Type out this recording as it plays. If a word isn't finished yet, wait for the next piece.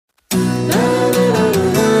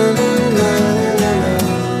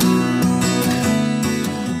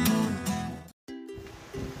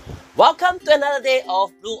Welcome to another day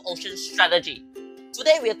of Blue Ocean Strategy.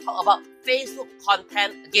 Today we'll talk about Facebook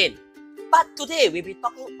content again. But today we'll be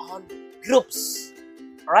talking on groups.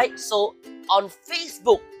 Alright, so on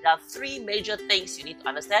Facebook, there are three major things you need to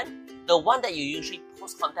understand. The one that you usually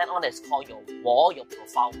post content on is called your wall, your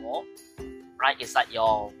profile wall. Right, it's like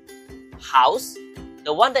your house.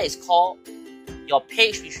 The one that is called your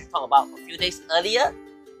page, which we talked about a few days earlier.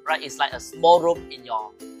 Right, it's like a small room in your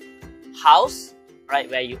house. Right,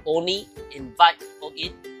 where you only invite people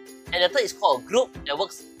in. And the third is called a group that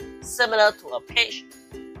works similar to a page.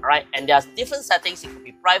 Alright, and there's different settings. It could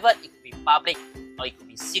be private, it could be public, or it could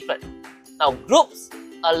be secret. Now, groups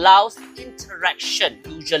allows interaction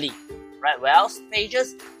usually, right? Whereas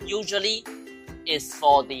pages usually is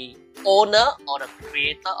for the owner or the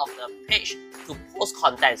creator of the page to post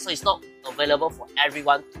content. So it's not available for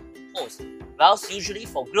everyone to post. Whereas usually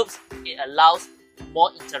for groups, it allows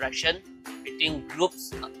more interaction between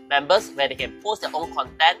groups members where they can post their own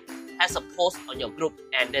content as a post on your group,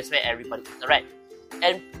 and that's where everybody interact.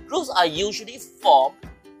 And groups are usually formed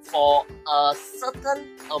for a certain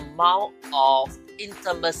amount of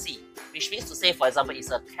intimacy, which means to say, for example, it's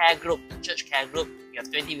a care group, a church care group. You have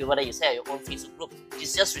 20 people that you say your own Facebook group.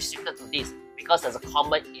 It's just restricted to this because there's a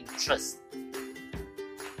common interest.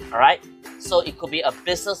 Alright, so it could be a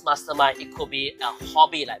business mastermind, it could be a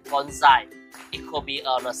hobby like bonsai. It could be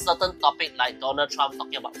on a certain topic like Donald Trump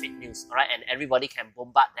talking about fake news, alright, and everybody can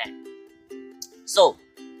bombard that. So,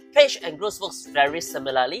 page and groups works very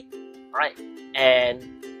similarly, right?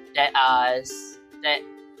 And there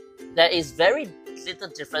is very little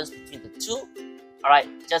difference between the two, alright,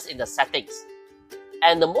 just in the settings.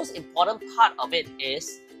 And the most important part of it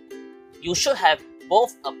is you should have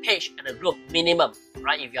both a page and a group minimum,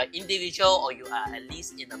 right? If you are individual or you are at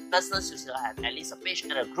least in a business, you should have at least a page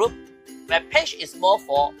and a group. Where page is more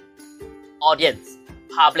for audience,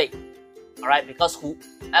 public, alright, because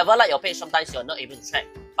whoever like your page, sometimes you're not able to track.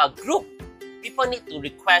 But group, people need to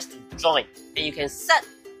request to join, and you can set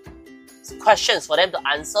questions for them to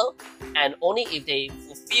answer, and only if they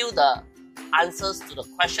fulfill the answers to the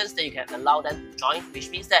questions, then you can allow them to join, which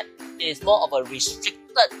means that it is more of a restricted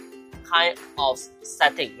kind of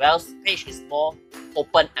setting, whereas page is more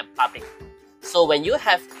open and public. So when you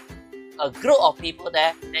have a group of people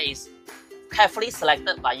there that is carefully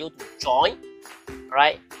selected by you to join,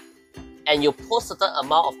 right? And you post certain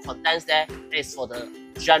amount of contents there that is for the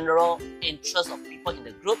general interest of people in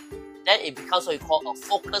the group, then it becomes what you call a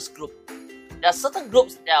focus group. There are certain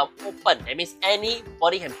groups that are open. That means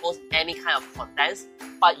anybody can post any kind of contents,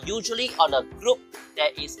 but usually on a group, there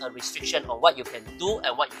is a restriction on what you can do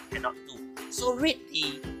and what you cannot do. So read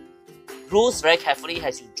the rules very carefully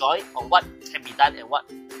as you join on what can be done and what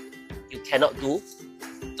you cannot do,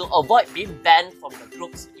 to avoid being banned from the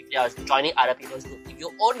groups if they are joining other people's groups. If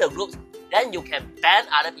you own the groups, then you can ban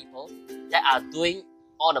other people that are doing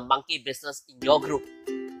all the monkey business in your group.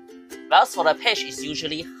 Whereas for the page, it's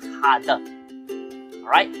usually harder.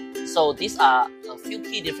 Alright, so these are a few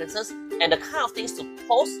key differences, and the kind of things to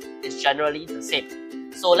post is generally the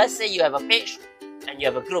same. So let's say you have a page and you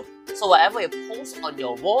have a group. So whatever you post on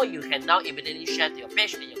your wall, you can now immediately share to your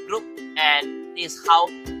page and your group, and this is how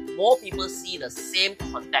more people see the same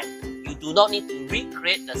content. You do not need to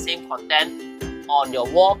recreate the same content on your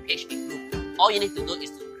wall, page, and group. All you need to do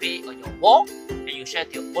is to create on your wall, and you share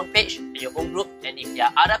to your own page and your own group. And if there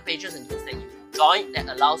are other pages and groups that you join that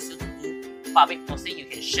allows you to do public posting, you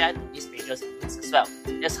can share to these pages and groups as well.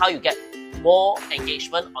 That's how you get more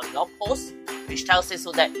engagement on your post, which tells you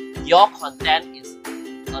so that your content is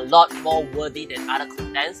a lot more worthy than other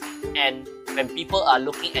contents. And when people are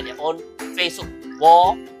looking at their own Facebook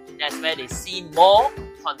wall, that's where they see more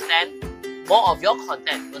content, more of your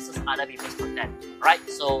content versus other people's content, right?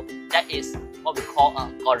 So that is what we call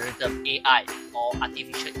algorithm AI, or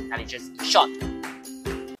artificial intelligence in short.